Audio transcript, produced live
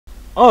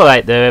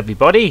Alright there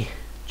everybody,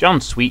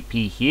 John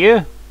Suitepee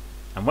here,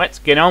 and let's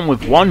get on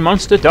with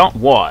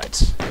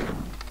 1Monster.Waltz.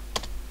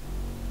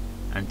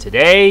 And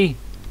today,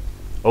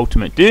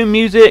 Ultimate Doom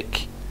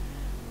music,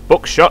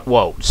 Buckshot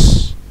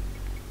Waltz.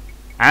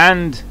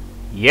 And,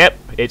 yep,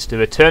 it's the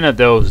return of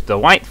those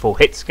delightful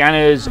hit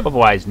scanners,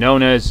 otherwise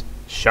known as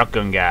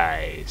shotgun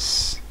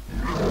guys.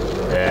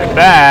 They're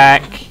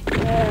back!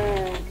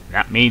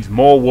 That means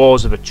more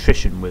wars of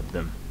attrition with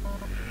them.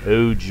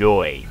 Oh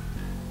joy.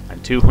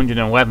 And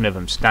 211 of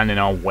them stand in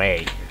our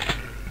way.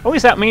 At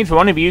least that means we'll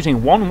only be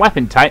using one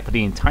weapon type for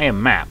the entire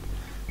map,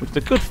 which is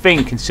a good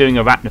thing considering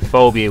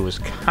Arachnophobia was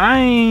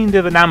kind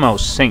of an ammo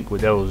sink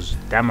with those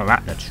damn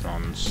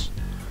Arachnotrons.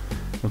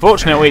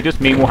 Unfortunately, it just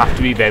means we'll have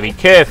to be very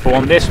careful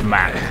on this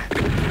map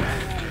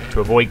to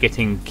avoid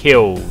getting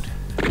killed.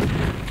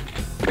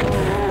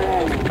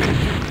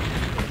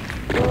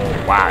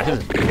 Wow, this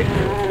is a bit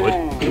good.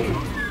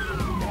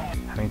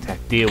 Having to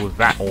deal with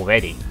that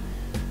already.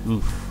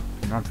 Oof.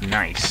 Not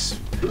nice,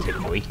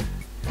 particularly.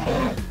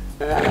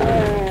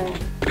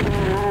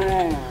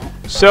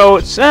 So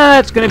it's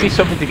going to be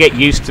something to get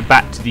used to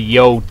back to the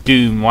old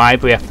Doom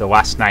library after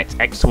last night's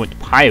excellent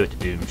Pirate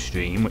Doom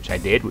stream, which I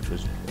did, which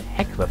was a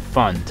heck of a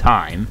fun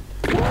time.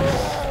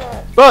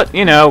 But,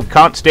 you know,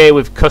 can't stay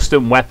with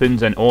custom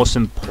weapons and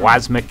awesome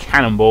plasma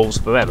cannonballs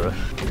forever.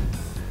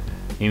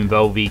 Even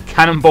though the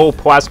cannonball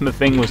plasma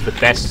thing was the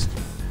best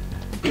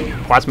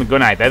plasma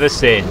gun I've ever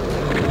seen.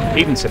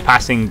 Even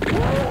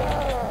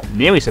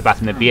nearly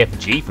surpassing the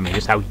BFG for me,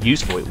 just how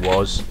useful it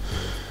was.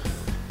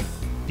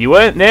 If you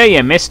weren't there,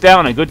 you missed out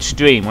on a good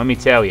stream, let me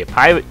tell you.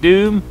 Pirate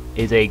Doom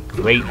is a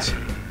great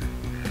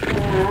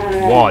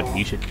WOD.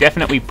 You should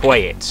definitely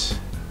play it. It's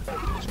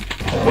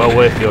well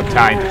worth your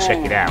time to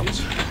check it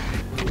out.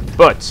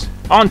 But,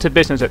 on to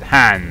business at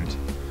hand.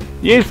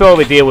 You've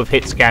probably deal with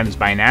hit scans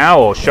by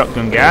now, or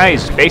shotgun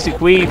guys.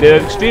 Basically,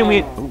 they're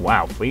extremely... Oh,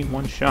 wow, 3 in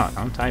 1 shot,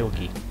 aren't I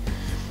lucky?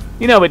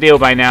 You know the deal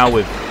by now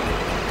with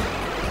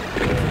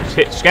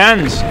hit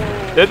scans.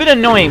 They're a bit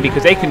annoying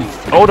because they can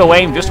auto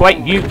aim just like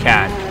you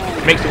can.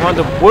 It makes them one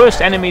of the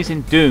worst enemies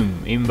in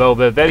Doom, even though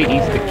they're very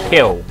easy to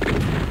kill.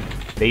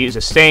 They use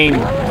the same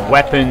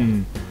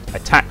weapon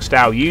attack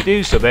style you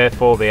do, so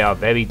therefore they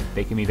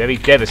can be very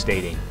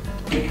devastating.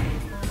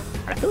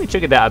 I think we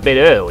triggered that a bit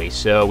early,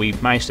 so we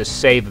managed to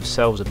save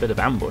ourselves a bit of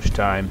ambush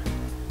time.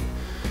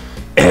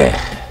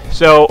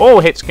 So all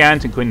hit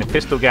scans, including the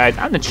pistol guys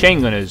and the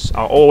chain gunners,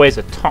 are always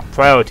a top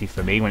priority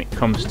for me when it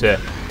comes to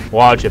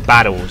larger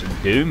battles in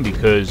Doom,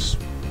 because,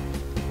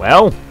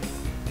 well,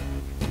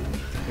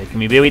 they can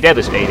be really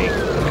devastating.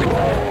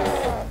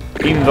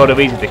 Even though they're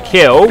easy to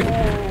kill,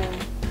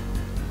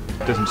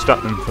 it doesn't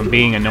stop them from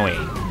being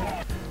annoying.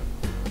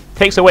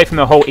 Takes away from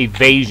the whole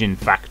evasion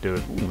factor.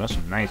 Ooh, that's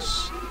some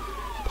nice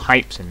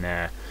pipes in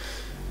there.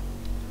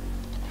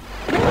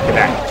 Look at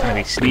that, trying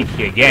to be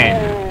sneaky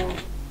again.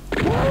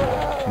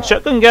 And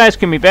shotgun guys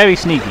can be very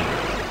sneaky.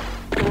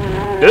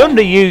 They're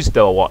underused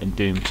though a lot in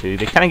Doom 2.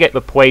 They kind of get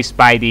replaced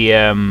by the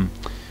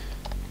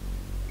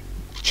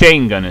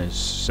chain gunners,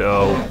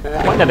 so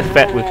quite that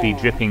effect with the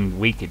dripping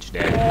leakage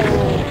there.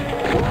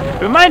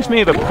 It reminds me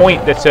of a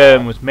point that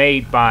was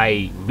made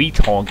by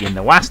Retog in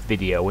the last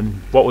video and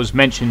what was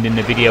mentioned in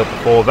the video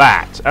before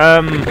that.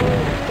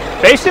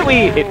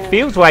 Basically, it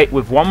feels like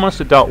with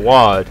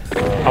 1Monster.Waltz,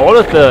 a lot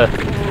of the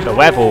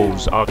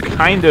levels are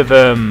kind of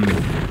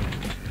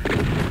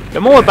they're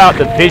more about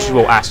the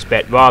visual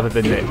aspect rather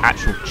than the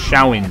actual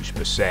challenge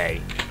per se.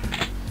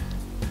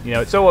 You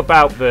know, it's all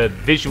about the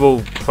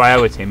visual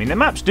priority. I mean, the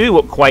maps do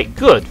look quite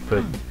good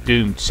for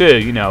Doom 2,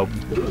 you know.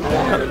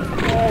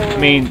 I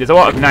mean, there's a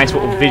lot of nice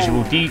little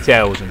visual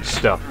details and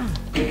stuff,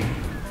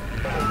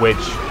 which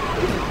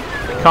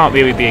can't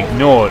really be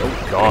ignored.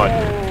 Oh god,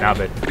 now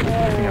the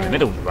thing in the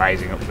middle is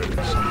rising up with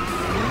us.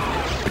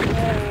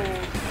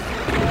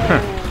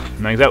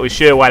 I'm not exactly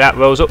sure why that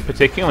rose up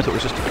particularly, unless it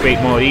was just to create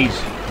more of these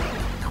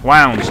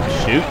clowns to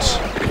shoot.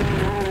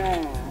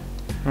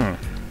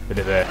 Bit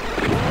of a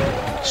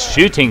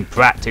shooting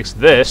practice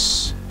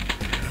this.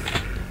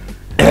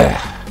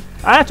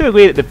 I have to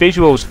agree that the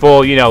visuals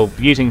for, you know,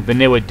 using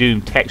vanilla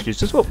Doom textures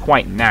does look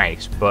quite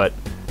nice, but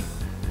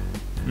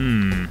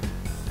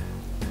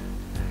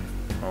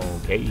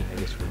okay, I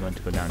guess we're going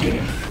to go down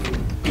here.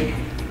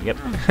 Yep.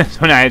 So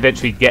when I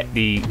eventually get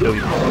the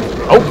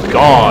oh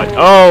god!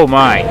 Oh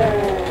my!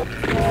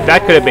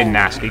 That could have been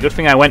nasty. Good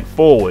thing I went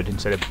forward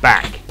instead of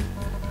back.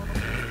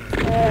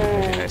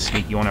 There's a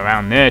sneaky one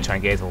around there trying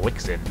to get his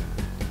licks in.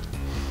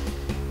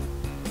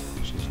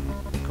 Which is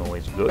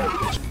always good.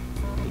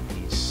 Take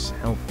these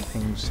health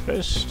things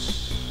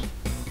first.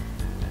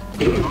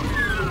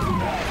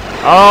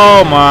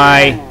 Oh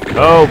my!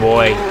 Oh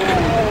boy.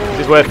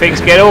 This is where things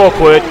get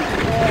awkward.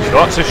 There's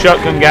lots of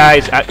shotgun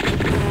guys at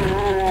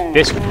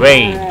this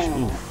range.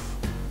 Oof.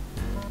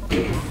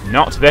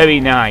 Not very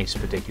nice,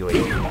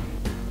 particularly.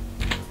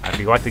 I'd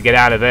be glad to get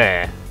out of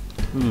there.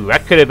 Ooh,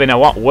 that could have been a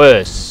lot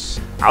worse.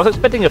 I was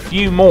expecting a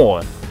few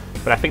more,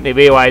 but I think they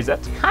realised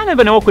that's kind of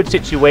an awkward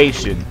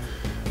situation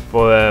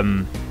for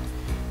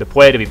the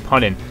player to be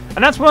punning.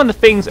 And that's one of the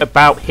things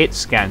about hit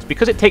scans,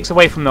 because it takes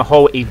away from the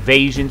whole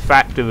evasion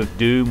factor of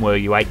Doom, where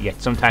you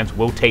sometimes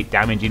will take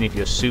damage even if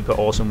you're super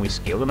awesomely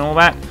skilled and all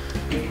that.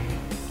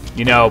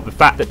 You know, the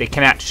fact that they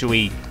can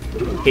actually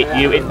hit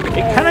you, it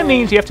kind of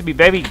means you have to be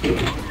very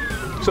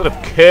sort of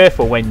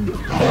careful when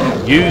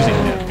using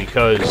them,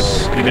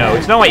 because, you know,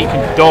 it's not like you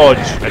can dodge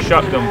a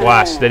shotgun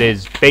blast that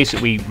is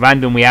basically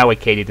randomly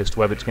allocated as to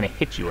whether it's going to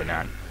hit you or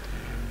not.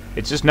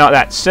 It's just not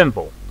that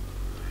simple.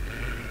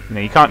 You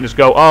know, you can't just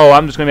go, oh,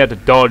 I'm just going to be able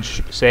to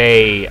dodge,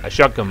 say, a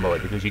shotgun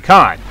bullet, because you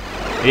can't.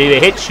 It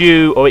either hits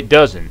you or it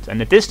doesn't. And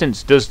the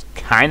distance does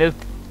kind of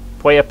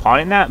play a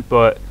part in that,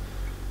 but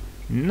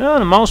no, for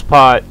the most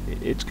part,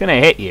 it's going to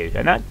hit you.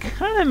 And that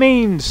kind of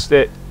means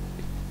that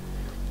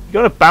you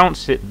got to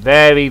bounce it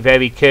very,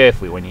 very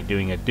carefully when you're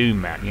doing a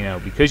Doom map, you know,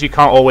 because you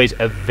can't always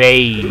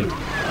evade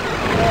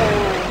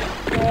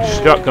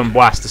shotgun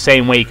blast the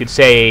same way you could,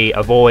 say,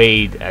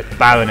 avoid a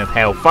Baron of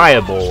Hell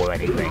fireball or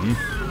anything.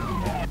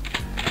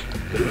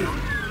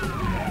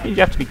 You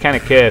have to be kind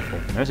of careful.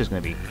 This is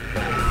going to be...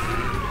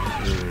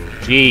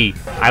 Gee,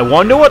 I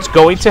wonder what's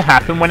going to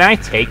happen when I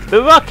take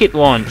the rocket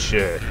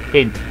launcher.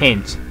 Hint,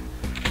 hint.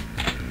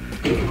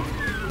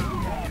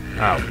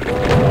 Oh.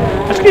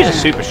 Let's use a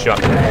super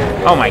shotgun.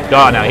 Oh my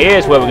god, now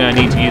here's where we're going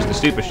to need to use the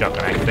super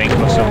shotgun, I think,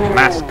 for some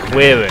mass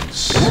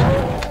clearance.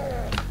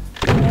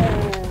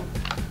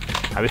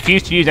 I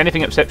refuse to use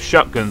anything except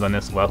shotguns on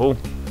this level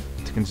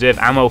to conserve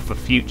ammo for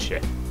future.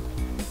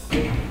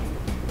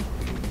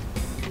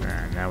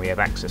 Now we have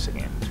access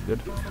again. That's good.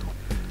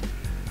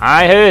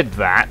 I heard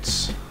that.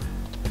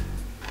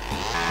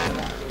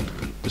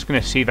 Just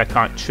going to see if I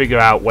can't trigger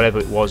out whatever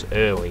it was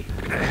early.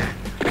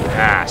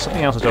 Ah,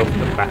 something else has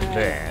opened up back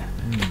there.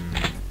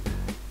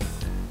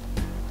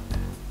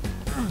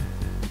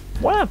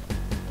 What?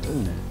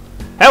 Ooh.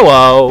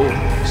 Hello!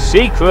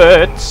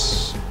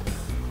 Secrets!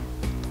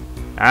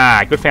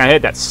 Ah, good thing I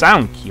heard that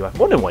sound cue. I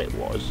wonder what it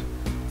was.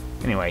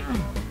 Anyway.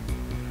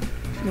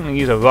 I'm going to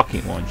use a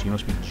rocket launcher. You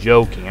must be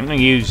joking. I'm going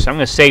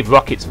to save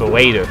rockets for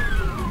later.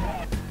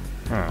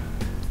 Oh.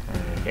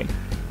 Okay.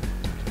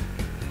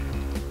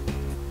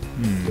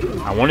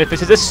 I wonder if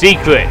this is a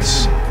secret.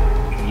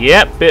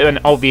 Yep, bit of an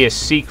obvious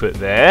secret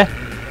there.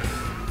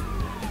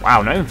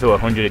 Wow, not even through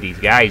 100 of these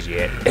guys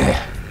yet.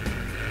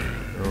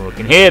 Oh, I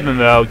can hear them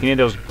though. I can hear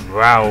those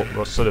growl,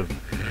 those sort of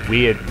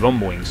weird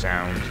rumbling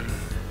sounds.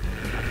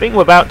 I think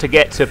we're about to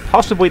get to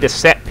possibly the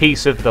set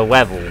piece of the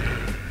level,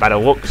 by the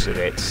looks of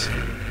it.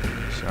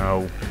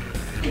 So,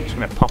 I'm just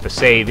going to pop a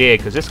save here,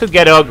 because this could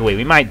get ugly.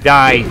 We might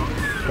die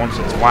once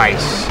or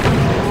twice,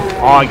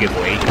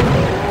 arguably.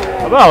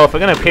 Although, if we're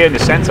going to appear in the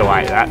center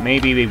like that,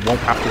 maybe we won't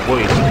have to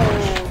worry so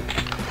much.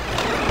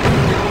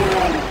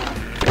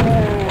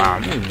 Wow,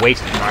 I'm really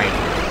wasting my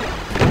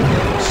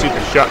super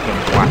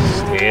shotgun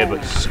blast here,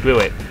 but screw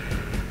it.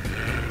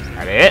 Is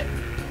that it?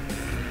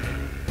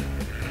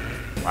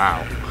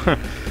 Wow.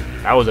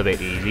 That was a bit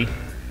easy.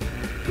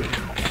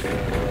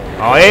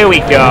 Oh, here we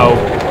go.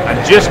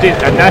 And just in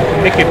that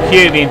nick of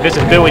cue, the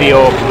invisibility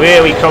orb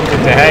really comes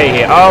into hay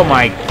here. Oh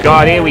my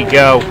god, here we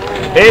go.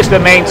 Here's the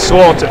main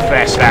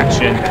Slaughterfest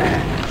action.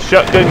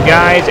 Shotgun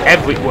guys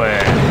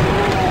everywhere.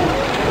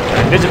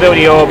 The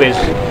invisibility orb is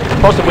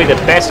possibly the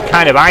best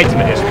kind of item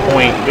at this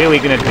point. Really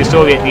going to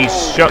disorient these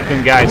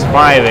shotgun guys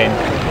firing.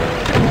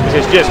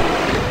 This is just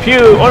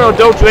pure,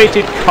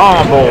 unadulterated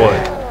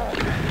cardboard.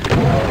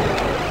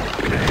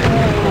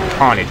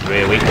 Carnage,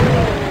 really.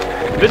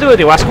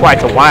 Invisibility lasts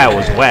quite a while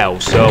as well,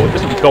 so it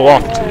doesn't go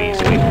off too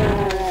easily.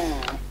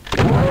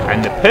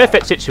 And the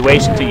perfect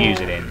situation to use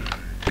it in.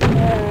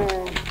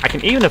 I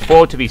can even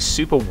afford to be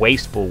super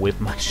wasteful with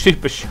my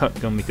super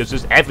shotgun, because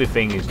just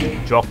everything is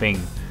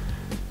dropping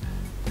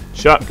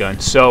shotgun,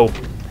 so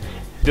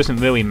it doesn't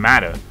really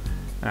matter.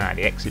 Ah,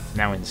 the exit's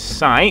now in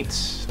sight.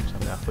 So I'm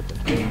going to flip a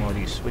few more of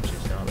these switches.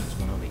 Oh, there's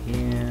one over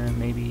here,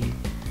 maybe.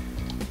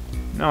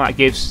 No,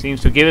 that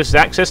seems to give us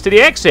access to the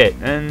exit,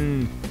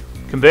 and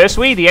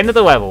conversely, the end of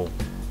the level.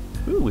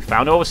 Ooh, we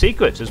found all the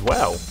secrets as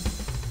well.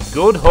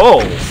 Good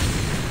haul.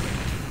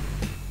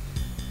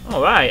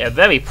 Alright, a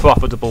very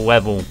profitable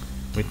level.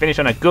 We finished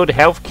on a good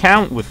health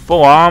count with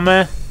full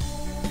armor,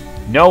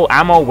 no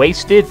ammo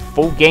wasted,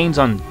 full gains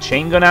on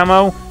chain gun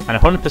ammo, and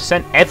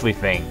 100%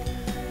 everything.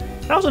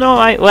 That was an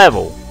alright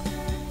level.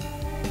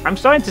 I'm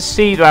starting to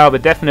see now the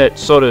definite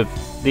sort of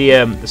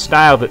the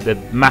style that the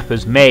map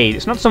has made.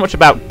 It's not so much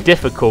about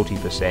difficulty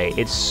per se,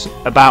 it's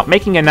about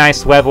making a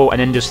nice level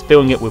and then just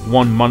filling it with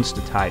one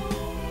monster type.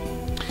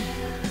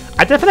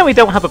 I definitely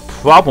don't have a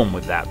problem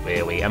with that,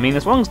 really. I mean,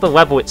 as long as the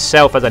level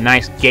itself has a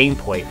nice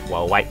gameplay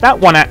flow, like that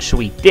one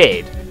actually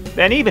did,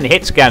 then even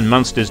hit-scan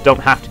monsters don't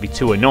have to be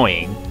too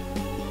annoying.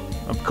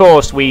 Of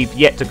course, we've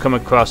yet to come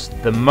across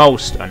the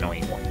most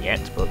annoying one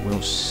yet, but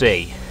we'll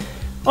see.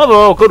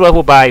 Overall, good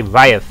level by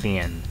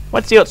Ryathian.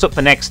 Let's see what's up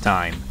for next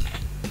time.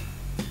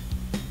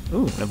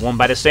 Ooh, another one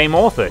by the same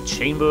author,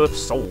 Chamber of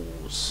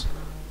Souls.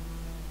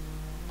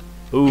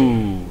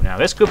 Ooh, now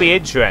this could be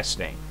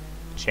interesting.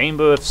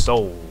 Chamber of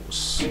Souls.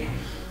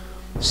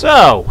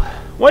 So,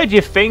 what did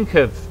you think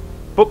of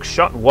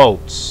Buckshot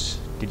Waltz?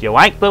 Did you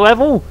like the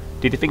level?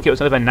 Did you think it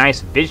was another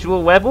nice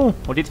visual level?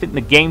 Or did you think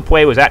the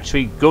gameplay was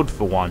actually good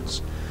for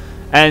once?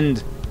 And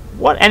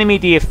what enemy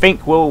do you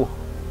think will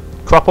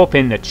crop up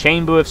in the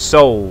Chamber of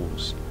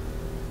Souls?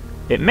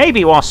 It may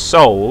be Lost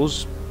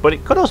Souls, but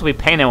it could also be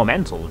Pain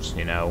Elementals,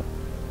 you know.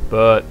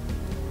 But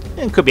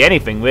it could be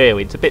anything,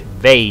 really. It's a bit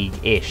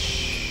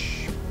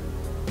vague-ish.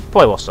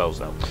 Probably Lost Souls,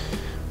 though.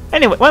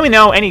 Anyway, let me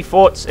know any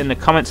thoughts in the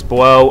comments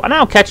below, and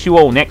I'll catch you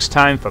all next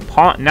time for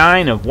part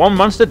 9 of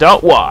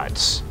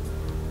 1Monster.Waltz.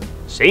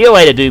 See you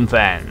later, Doom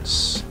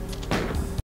fans.